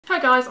Hi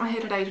guys, I'm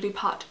here today to do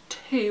part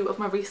 2 of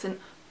my recent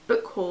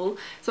book haul.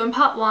 So in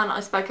part 1 I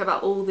spoke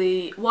about all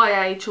the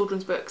YA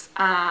children's books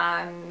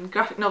and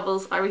graphic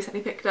novels I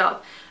recently picked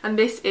up, and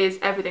this is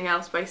everything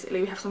else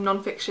basically. We have some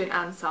non-fiction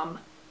and some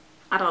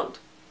adult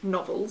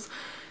novels.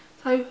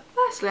 So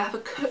firstly I have a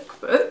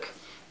cookbook,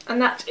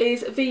 and that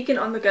is Vegan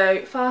on the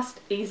Go, fast,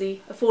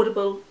 easy,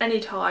 affordable,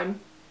 anytime,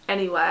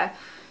 anywhere.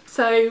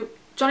 So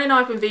Johnny and I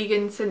have been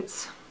vegan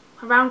since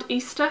around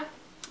Easter.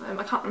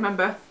 I can't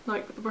remember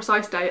like the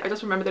precise date, I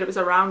just remember that it was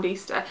around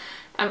Easter,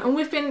 and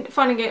we've been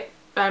finding it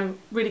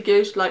really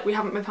good. Like, we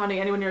haven't been finding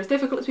it anywhere near as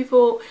difficult as we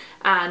thought,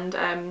 and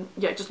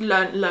yeah, just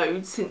learnt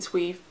loads since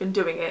we've been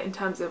doing it in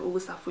terms of all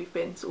the stuff we've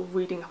been sort of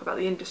reading up about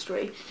the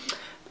industry.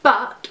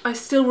 But I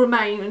still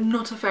remain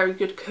not a very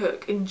good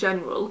cook in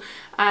general,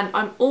 and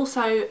I'm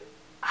also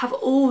have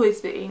always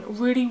been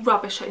really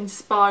rubbish at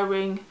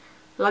inspiring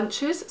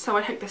lunches. So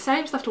I take the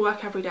same stuff to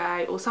work every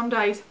day, or some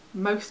days,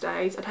 most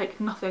days, I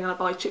take nothing and I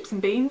buy chips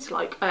and beans.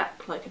 Like, I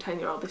act like a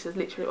 10-year-old. This is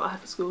literally what I had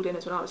for school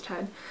dinners when I was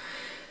 10.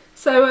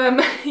 So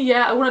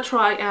yeah, I want to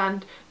try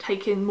and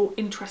take in more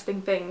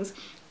interesting things.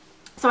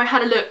 So I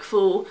had a look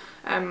for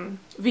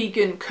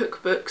vegan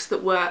cookbooks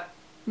that were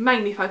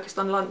mainly focused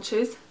on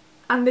lunches,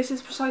 and this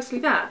is precisely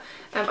that.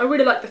 I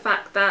really like the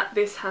fact that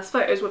this has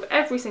photos with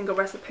every single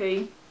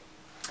recipe,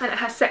 and it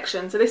has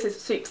sections. So this is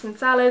soups and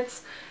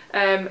salads,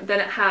 then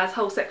it has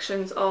whole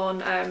sections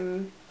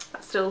on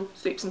that's still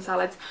soups and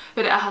salads,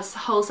 but it has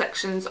whole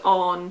sections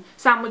on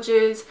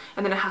sandwiches,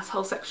 and then it has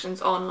whole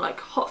sections on like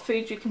hot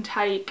food you can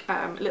take,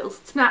 little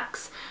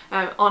snacks,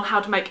 on how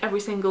to make every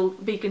single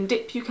vegan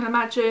dip you can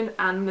imagine,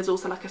 and there's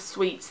also like a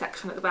sweet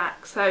section at the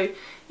back. So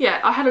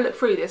yeah, I had a look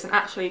through this, and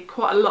actually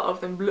quite a lot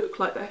of them look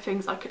like they're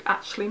things I could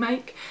actually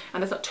make,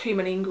 and there's not too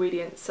many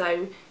ingredients.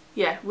 So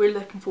yeah, really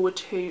looking forward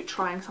to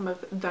trying some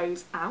of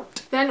those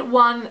out. Then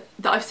one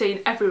that I've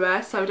seen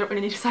everywhere, so I don't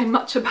really need to say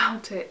much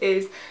about it,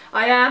 is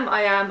I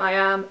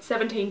Am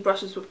 17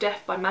 Brushes with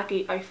Death by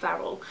Maggie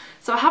O'Farrell.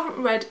 So I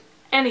haven't read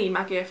any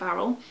Maggie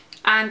O'Farrell,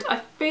 and I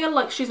feel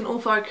like she's an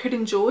author I could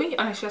enjoy.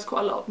 I know she has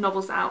quite a lot of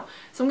novels out,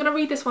 so I'm going to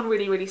read this one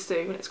really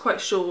soon. It's quite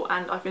short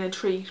and I've been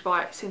intrigued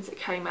by it since it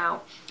came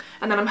out,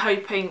 and then I'm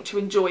hoping to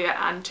enjoy it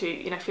and to,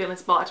 you know, feel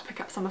inspired to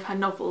pick up some of her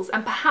novels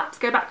and perhaps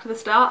go back to the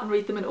start and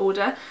read them in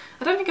order.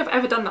 I don't think I've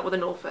ever done that with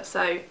an author,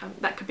 so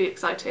that could be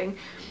exciting.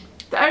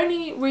 The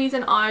only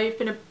reason I've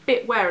been a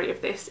bit wary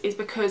of this is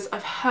because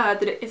I've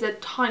heard that it is a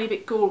tiny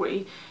bit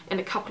gory in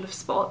a couple of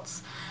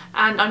spots,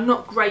 and I'm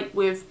not great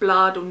with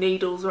blood or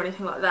needles or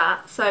anything like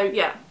that. So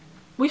yeah,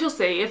 we shall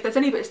see. If there's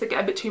any bits that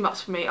get a bit too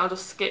much for me, I'll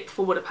just skip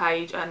forward a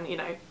page and, you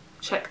know,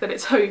 check that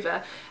it's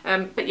over.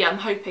 But yeah, I'm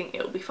hoping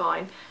it'll be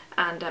fine,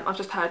 and I've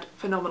just heard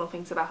phenomenal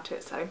things about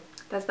it, so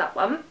there's that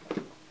one.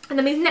 And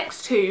then these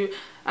next two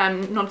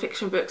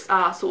non-fiction books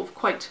are sort of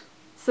quite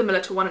similar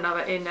to one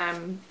another in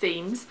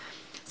themes.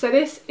 So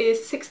this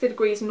is 60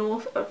 Degrees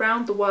North,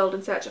 Around the World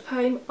in Search of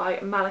Home by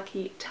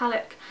Malaki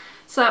Talik.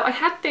 So I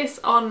had this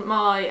on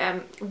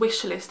my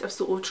wish list of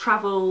sort of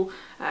travel,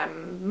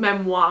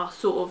 memoir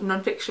sort of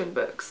non-fiction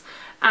books,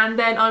 and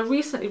then I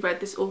recently read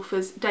this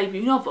author's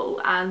debut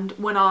novel, and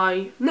when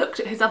I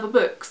looked at his other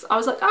books I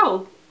was like,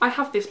 oh, I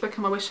have this book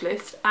on my wish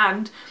list,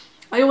 and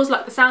I always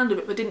liked the sound of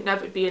it but didn't know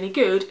if it'd be any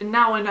good, and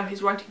now I know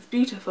his writing's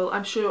beautiful.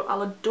 I'm sure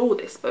I'll adore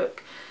this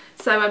book.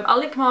 So I'll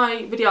link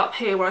my video up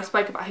here where I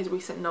spoke about his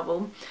recent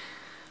novel.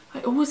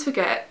 I always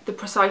forget the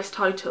precise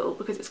title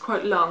because it's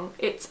quite long.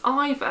 It's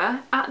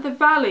either At the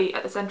Valley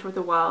at the Centre of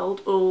the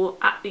World or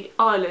At the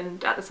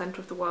Island at the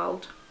Centre of the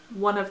World.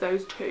 One of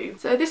those two.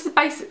 So this is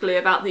basically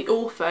about the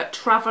author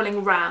travelling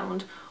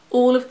around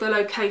all of the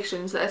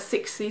locations that are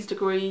 60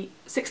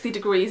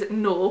 degrees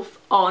north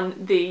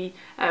on the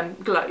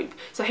globe.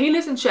 So he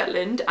lives in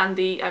Shetland, and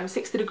the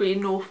 60 degree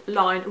north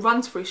line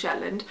runs through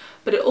Shetland,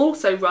 but it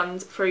also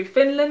runs through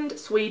Finland,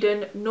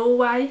 Sweden,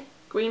 Norway,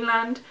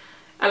 Greenland,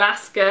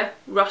 Alaska,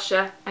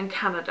 Russia and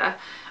Canada.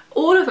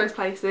 All of those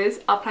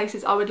places are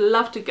places I would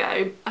love to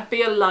go. I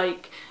feel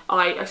like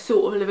I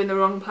sort of live in the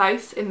wrong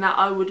place, in that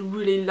I would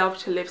really love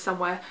to live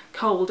somewhere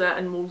colder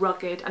and more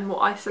rugged and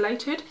more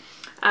isolated,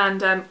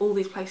 and all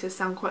these places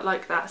sound quite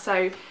like that.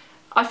 So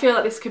I feel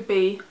like this could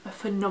be a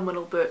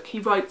phenomenal book. He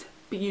writes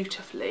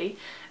beautifully,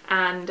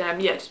 and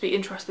yeah, just be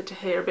interested to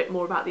hear a bit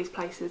more about these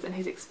places and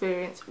his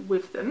experience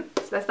with them.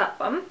 So there's that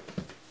one.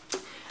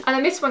 And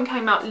then this one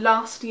came out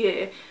last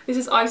year. This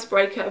is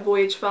Icebreaker, A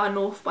Voyage Far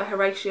North by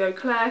Horatio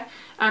Clare.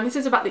 This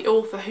is about the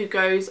author who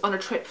goes on a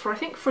trip for I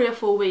think 3 or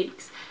 4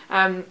 weeks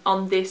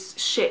on this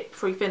ship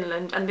through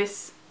Finland, and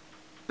this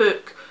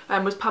book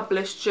was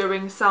published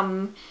during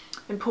some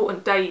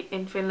important date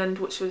in Finland,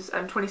 which was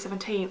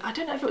 2017. I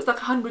don't know if it was like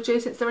 100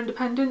 years since their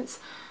independence.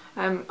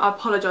 I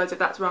apologise if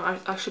that's wrong,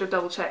 I should have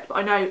double checked, but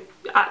I know,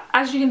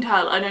 as you can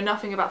tell, I know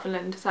nothing about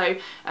Finland, so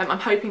I'm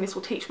hoping this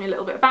will teach me a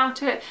little bit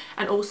about it.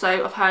 And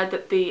also I've heard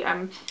that the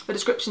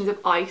descriptions of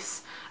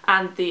ice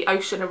and the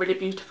ocean are really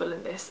beautiful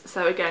in this,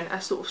 so again, a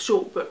sort of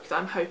short book that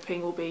I'm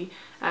hoping will be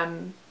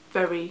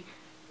very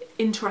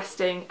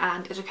interesting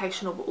and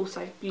educational, but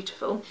also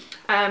beautiful.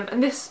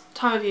 And this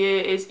time of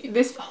year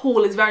this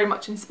haul is very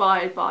much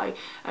inspired by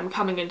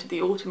coming into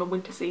the autumn and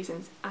winter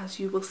seasons, as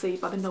you will see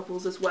by the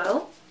novels as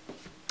well.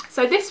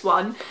 So this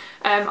one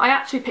I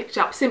actually picked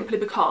up simply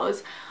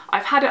because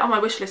I've had it on my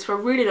wish list for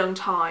a really long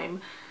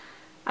time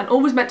and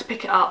always meant to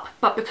pick it up,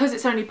 but because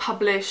it's only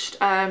published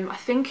I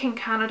think in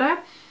Canada,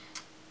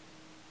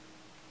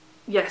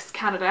 yes,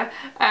 Canada,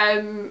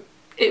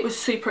 it was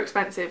super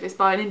expensive. It's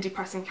by an indie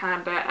press in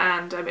Canada,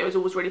 and it was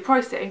always really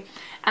pricey.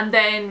 And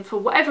then for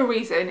whatever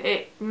reason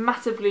it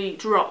massively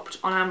dropped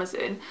on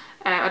Amazon.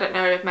 I don't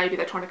know if maybe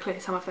they're trying to clear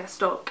some of their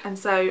stock, and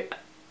so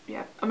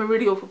yeah, I'm a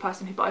really awful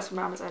person who buys from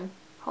Amazon,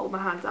 hold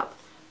my hands up.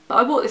 But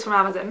I bought this from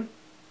Amazon.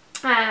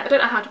 I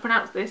don't know how to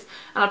pronounce this,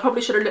 and I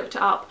probably should have looked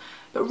it up,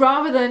 but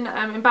rather than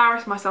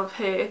embarrass myself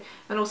here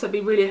and also be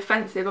really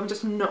offensive, I'm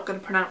just not going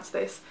to pronounce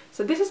this.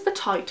 So this is the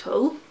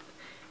title,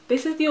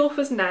 this is the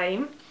author's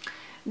name.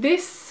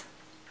 This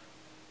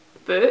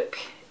book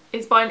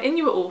is by an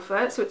Inuit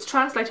author, so it's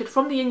translated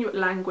from the Inuit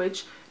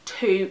language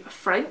to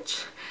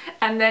French,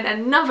 and then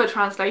another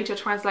translator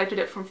translated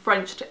it from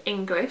French to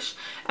English.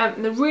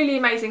 And the really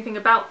amazing thing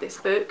about this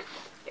book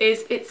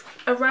is it's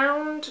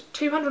around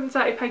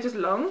 230 pages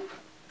long.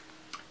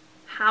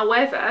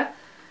 However,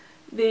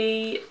 let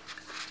me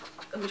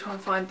try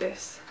and find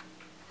this.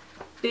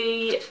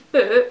 The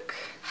book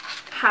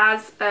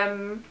has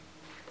a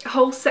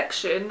whole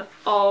section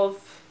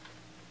of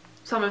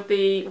some of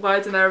the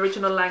words in their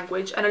original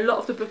language, and a lot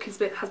of the book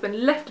has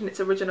been left in its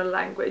original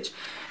language.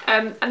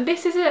 And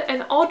this is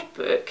an odd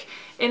book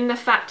in the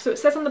fact, so it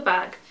says on the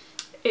back,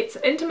 it's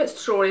an intimate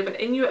story of an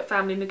Inuit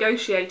family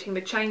negotiating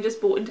the changes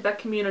brought into their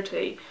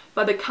community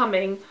by the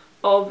coming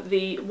of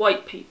the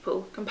white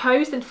people.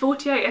 Composed in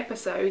 48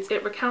 episodes,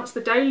 it recounts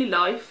the daily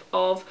life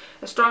of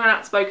a strong and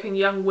outspoken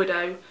young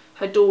widow,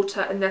 her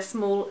daughter, and their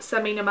small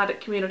semi-nomadic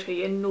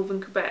community in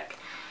northern Quebec.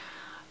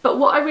 But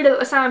what I really like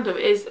the sound of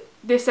is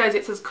this says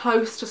it's as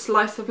close to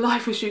slice of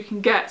life as you can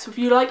get. So if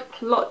you like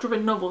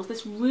plot-driven novels,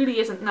 this really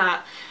isn't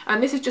that.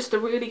 And this is just a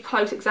really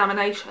close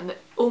examination that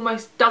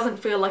almost doesn't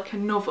feel like a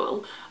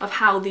novel of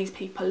how these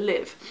people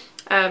live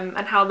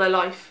and how their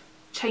life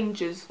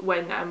changes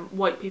when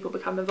white people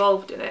become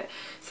involved in it.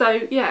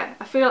 So yeah,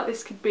 I feel like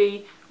this could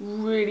be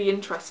really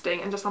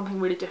interesting and just something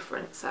really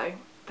different. So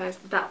there's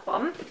that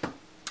one.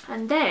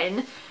 And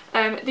then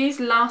these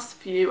last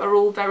few are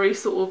all very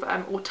sort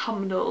of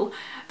autumnal,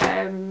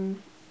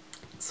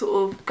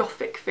 sort of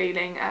gothic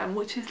feeling,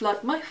 which is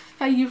like my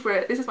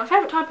favourite. This is my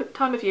favourite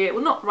time of year.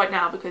 Well, not right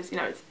now because you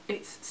know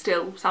it's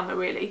still summer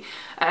really,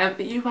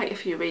 but you wait a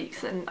few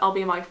weeks and I'll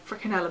be in my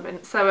freaking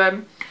element.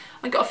 So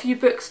I got a few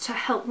books to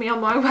help me on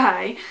my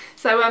way.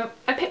 So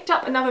I picked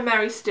up another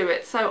Mary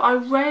Stewart. So I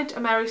read a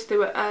Mary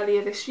Stewart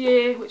earlier this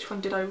year. Which one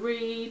did I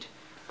read?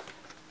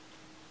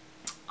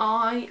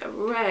 I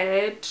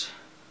read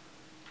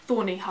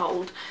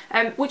Thornyhold,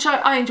 which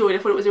I enjoyed. I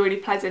thought it was a really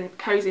pleasant,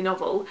 cosy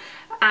novel,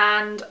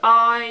 and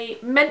I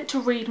meant to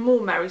read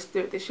more Mary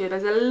Stewart this year.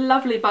 There's a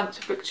lovely bunch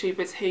of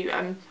booktubers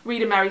who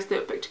read a Mary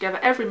Stewart book together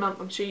every month.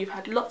 I'm sure you've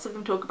had lots of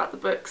them talk about the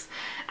books,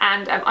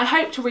 and I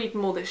hope to read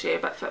more this year,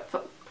 but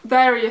for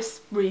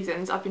various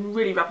reasons I've been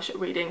really rubbish at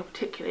reading,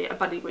 particularly at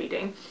buddy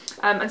reading,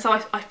 and so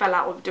I fell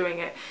out of doing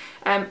it.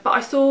 But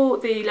I saw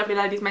the lovely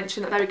ladies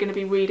mention that they were going to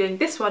be reading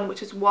this one,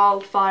 which is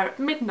Wildfire at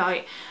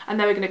Midnight, and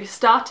they were going to be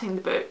starting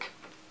the book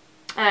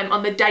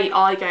on the date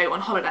I go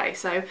on holiday.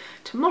 So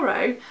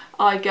tomorrow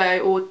I go,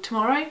 or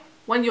tomorrow,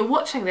 when you're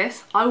watching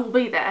this, I will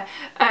be there.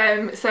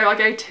 So I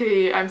go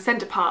to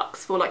Center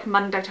Parcs for like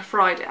Monday to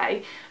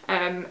Friday,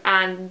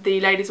 and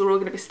the ladies are all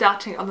going to be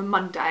starting on the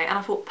Monday, and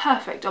I thought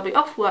perfect, I'll be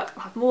off work,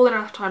 I'll have more than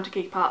enough time to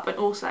keep up, and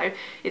also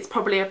it's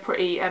probably a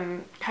pretty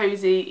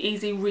cosy,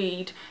 easy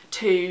read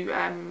to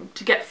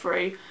get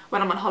through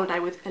when I'm on holiday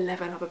with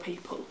 11 other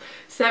people.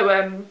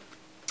 So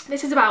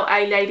this is about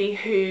a lady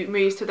who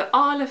moves to the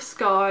Isle of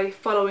Skye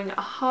following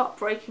a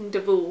heartbreaking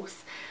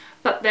divorce,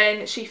 but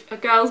then a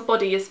girl's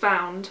body is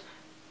found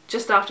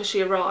just after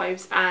she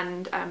arrives,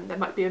 and there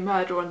might be a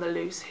murderer on the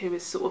loose who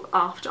is sort of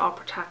after our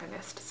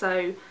protagonist.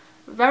 So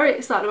very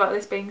excited about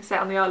this being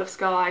set on the Isle of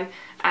Skye,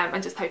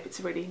 and just hope it's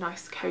a really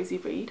nice cosy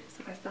read.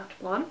 So there's that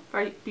one,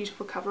 very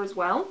beautiful cover as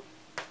well.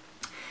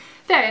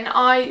 Then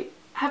I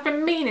have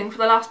been meaning for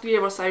the last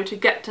year or so to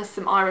get to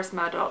some Iris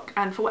Murdoch,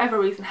 and for whatever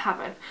reason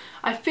haven't.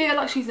 I feel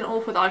like she's an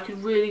author that I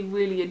could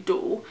really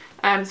adore,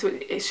 so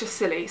it's just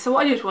silly. So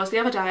what I did was, the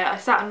other day I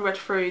sat and read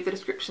through the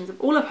descriptions of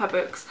all of her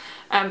books,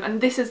 and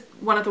this is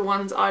one of the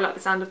ones I like the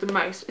sound of the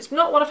most. It's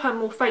not one of her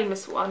more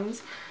famous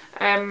ones.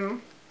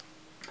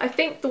 I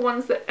think the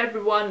ones that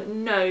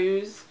everyone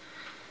knows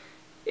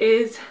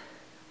is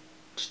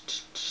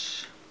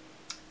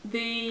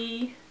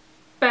The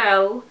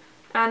Bell,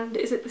 and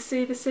is it The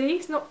Sea the Sea?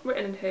 It's not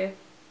written in here.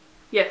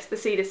 Yes, The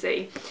Sea the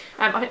Sea.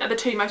 I think they're the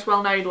two most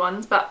well-known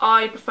ones, but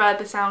I prefer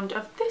the sound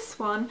of this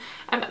one,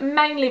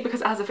 mainly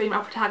because it has a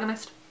female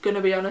protagonist, gonna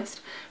be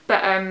honest,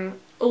 but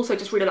also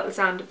just really like the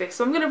sound of this.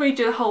 So I'm going to read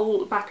you the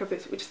whole back of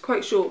this, which is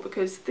quite short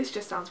because this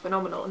just sounds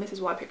phenomenal, and this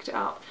is why I picked it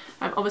up.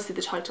 Obviously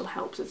the title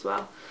helps as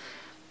well.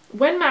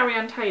 When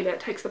Marianne Taylor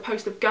takes the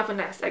post of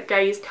governess at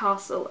Gay's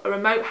Castle, a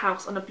remote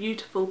house on a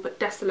beautiful but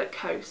desolate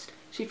coast,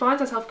 she finds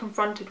herself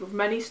confronted with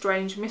many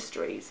strange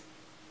mysteries.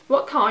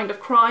 What kind of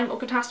crime or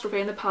catastrophe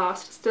in the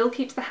past still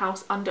keeps the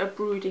house under a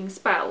brooding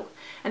spell?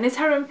 And is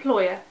her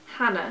employer,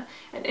 Hannah,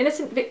 an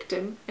innocent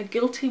victim, a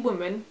guilty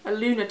woman, a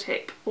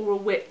lunatic, or a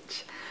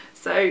witch?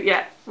 So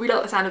yeah, really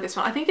like the sound of this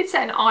one. I think it's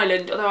set in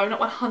Ireland, although I'm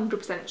not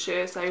 100%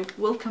 sure, so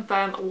we'll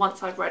confirm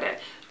once I've read it.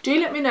 Do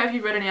let me know if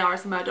you've read any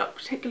R.S. Murdoch,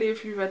 particularly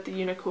if you read The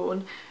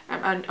Unicorn,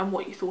 and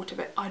what you thought of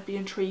it. I'd be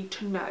intrigued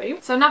to know.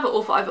 So another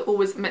author I've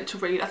always meant to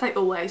read, I say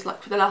always,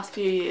 like for the last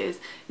few years,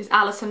 is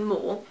Alison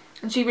Moore.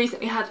 And she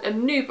recently had a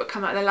new book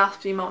come out in the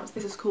last few months.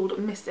 This is called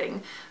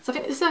Missing. So I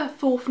think this is her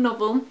 4th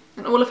novel,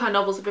 and all of her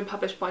novels have been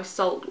published by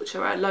Salt, which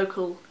are a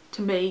local,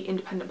 to me,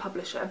 independent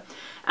publisher.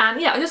 And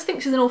yeah, I just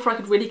think she's an author I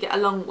could really get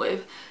along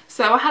with.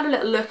 So I had a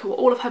little look at what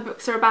all of her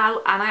books are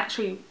about, and I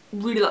actually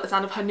really like the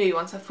sound of her new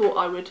one, so I thought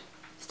I would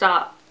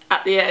start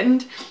at the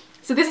end.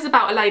 So this is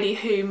about a lady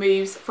who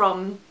moves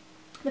from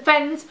the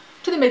Fens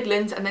to the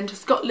Midlands and then to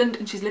Scotland,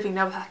 and she's living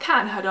there with her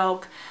cat and her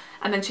dog.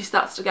 And then she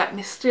starts to get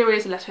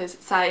mysterious letters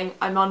saying,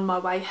 "I'm on my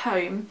way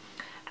home."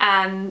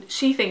 And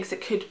she thinks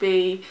it could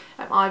be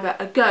either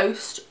a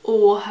ghost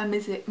or her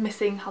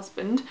missing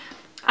husband.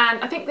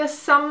 And I think there's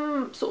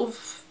some sort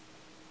of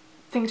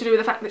thing to do with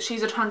the fact that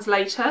she's a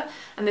translator,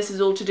 and this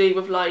is all to do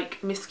with like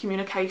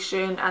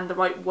miscommunication and the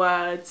right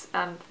words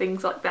and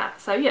things like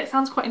that. So yeah, it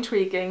sounds quite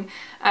intriguing.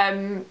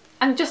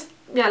 And just,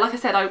 yeah, like I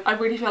said, I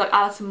really feel like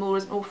Alison Moore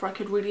is an author I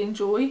could really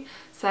enjoy.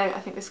 So I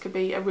think this could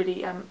be a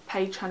really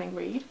page-turning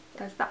read.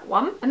 There's that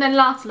one. And then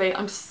lastly,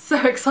 I'm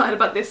so excited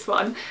about this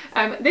one.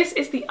 This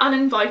is The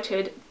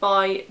Uninvited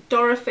by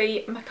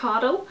Dorothy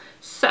Macardle.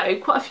 So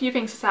quite a few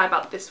things to say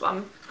about this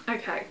one.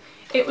 Okay,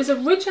 it was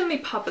originally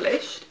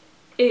published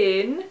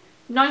in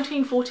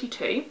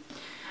 1942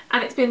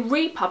 and it's been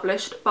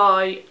republished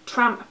by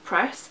Tramp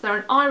Press. They're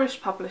an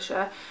Irish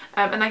publisher,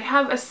 and they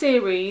have a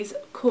series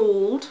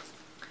called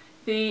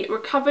The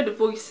Recovered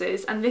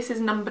Voices, and this is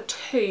number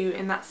 2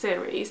 in that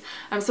series.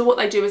 So what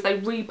they do is they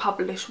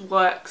republish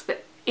works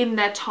that in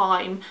their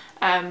time,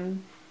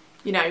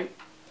 you know,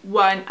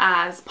 weren't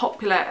as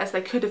popular as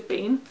they could have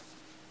been,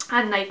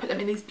 and they put them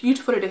in these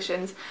beautiful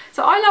editions.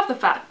 So I love the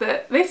fact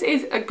that this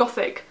is a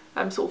gothic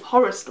sort of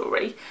horror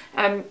story,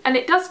 and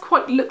it does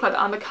quite look like that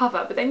on the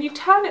cover, but then you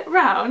turn it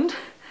around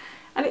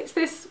and it's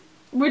this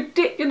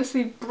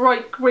ridiculously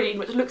bright green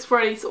which looks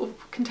very sort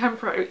of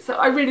contemporary. So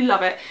I really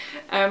love it,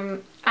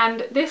 and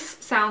this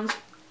sounds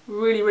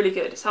really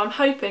good. So I'm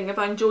hoping if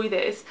I enjoy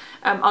this,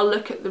 I'll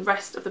look at the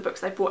rest of the books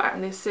they brought out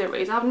in this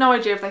series. I have no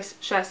idea if they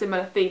share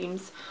similar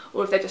themes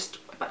or if they're just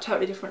about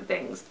totally different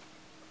things.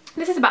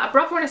 This is about a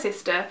brother and a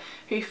sister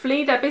who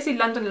flee their busy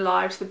London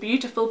lives to the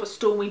beautiful but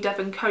stormy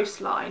Devon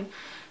coastline.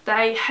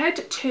 They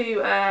head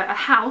to a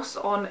house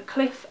on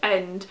Cliff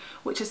End,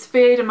 which is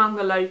feared among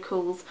the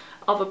locals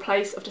as a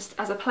place of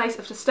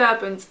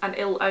disturbance and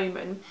ill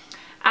omen.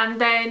 And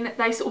then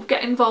they sort of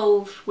get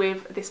involved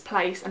with this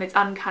place and its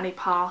uncanny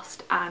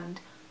past, and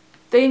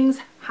things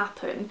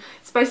happen.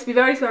 It's supposed to be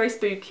very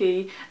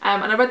spooky,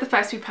 and I read the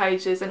first few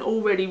pages and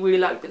already really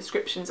like the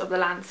descriptions of the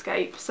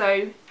landscape.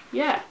 So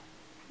yeah,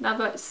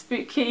 another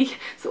spooky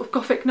sort of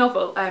gothic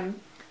novel.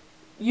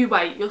 You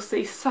wait, you'll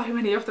see so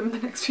many of them in the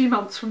next few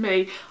months from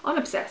me. I'm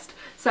obsessed.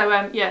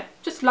 So yeah,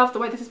 just love the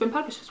way this has been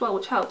published as well,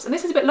 which helps. And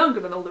this is a bit longer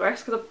than all the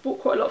rest because I've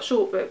bought quite a lot of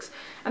short books.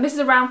 And this is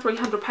around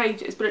 300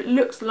 pages, but it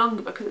looks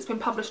longer because it's been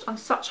published on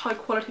such high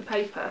quality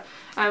paper.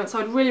 So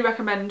I'd really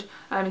recommend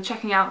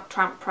checking out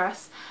Tramp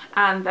Press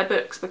and their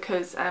books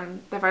because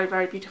they're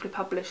very beautifully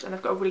published and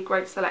they've got a really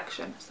great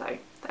selection. So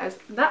there's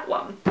that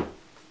one.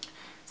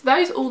 So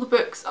those are all the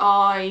books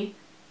I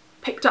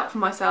picked up for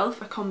myself,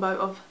 a combo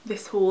of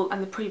this haul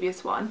and the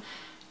previous one.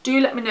 Do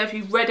let me know if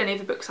you've read any of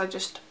the books I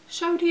just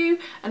showed you,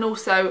 and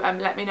also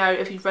let me know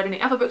if you've read any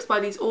other books by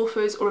these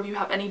authors, or if you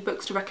have any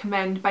books to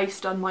recommend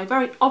based on my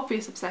very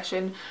obvious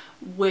obsession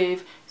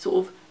with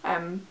sort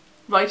of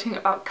writing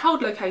about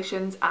cold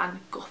locations and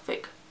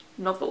gothic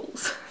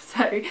novels.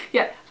 So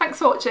yeah, thanks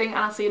for watching and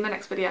I'll see you in the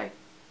next video.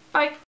 Bye!